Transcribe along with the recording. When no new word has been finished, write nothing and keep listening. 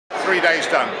3 days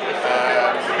done.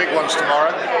 The big one's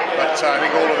tomorrow, but I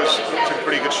think all of us looked in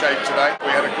pretty good shape today.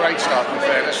 We had a great start, in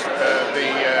fairness. The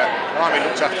Army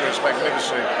looked after us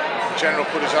magnificently. The General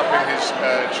put us up in his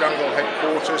jungle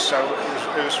headquarters, so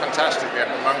it was fantastic. We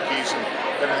had the monkeys and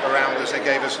everything around us. They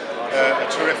gave us a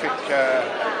terrific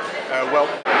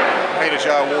welcome. Major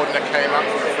Jar Wardener came up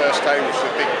for the first day, which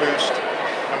was a big boost.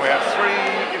 And we have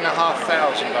 3,500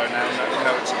 though now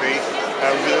know it to be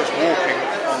with us walking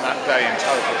on that day in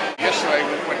total. Yesterday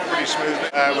went pretty smoothly.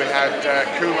 We had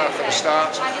Kuma for the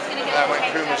start. When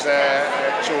Kuma's there,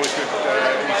 it's always good.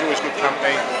 He's always good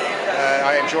company.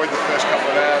 I enjoyed the first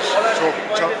couple of hours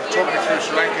talking through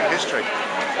Sri Lankan history.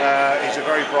 He's a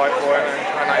very bright boy,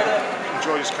 and I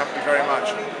enjoyed his company very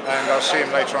much. And I'll see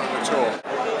him later on in the tour.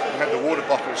 We had the water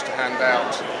bottles to hand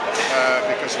out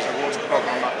because there's a water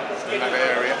problem up in that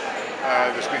area.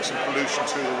 There's been some pollution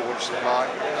to the water supply,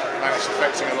 and it's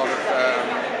affecting a lot of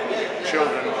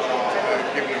children,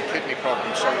 giving them kidney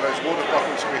problems. So those water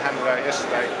bottles we handed out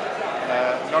yesterday,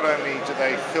 not only do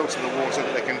they filter the water,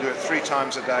 but they can do it 3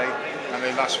 times a day, and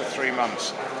they last for 3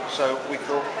 months. So we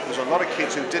thought there's a lot of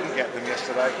kids who didn't get them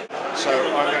yesterday, so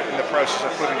I'm in the process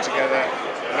of putting together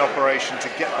an operation to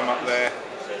get them up there.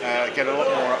 Get a lot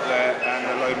more up there and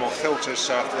a load more filters,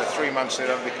 so after the 3 months they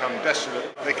don't become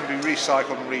desolate. They can be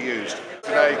recycled and reused.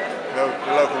 Today, the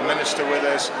local minister with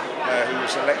us, who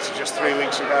was elected just 3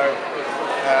 weeks ago,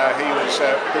 he was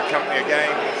good company again.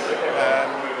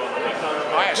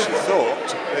 I actually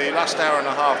thought the last hour and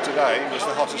a half today was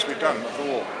the hottest we've done of the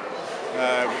walk.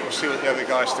 We'll see what the other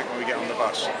guys think when we get on the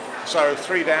bus. So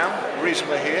 3 down. The reason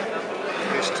we're here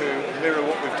is to mirror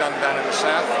what we've done down in the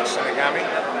south, in Senegami.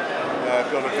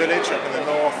 Build a village up in the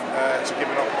north to give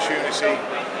an opportunity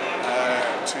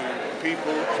to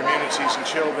people, communities and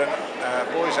children,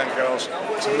 boys and girls,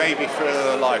 to maybe further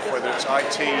their life, whether it's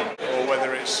IT or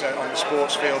whether it's on the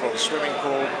sports field or the swimming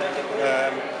pool,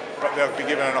 but they'll be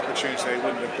given an opportunity they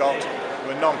wouldn't have got.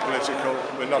 We're non-political,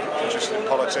 we're not interested in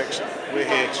politics, we're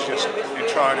here to just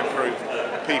try and improve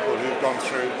people who've gone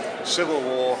through civil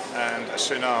war and a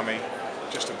tsunami.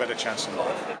 Just a better chance in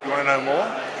life. If you want to know more,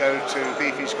 go to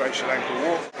Beefy's Great Sri Lanka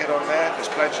Walk. Get on there, there's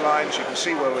pledge lines, you can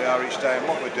see where we are each day and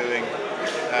what we're doing,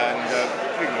 and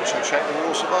you can also check the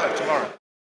Laureus-supported tomorrow.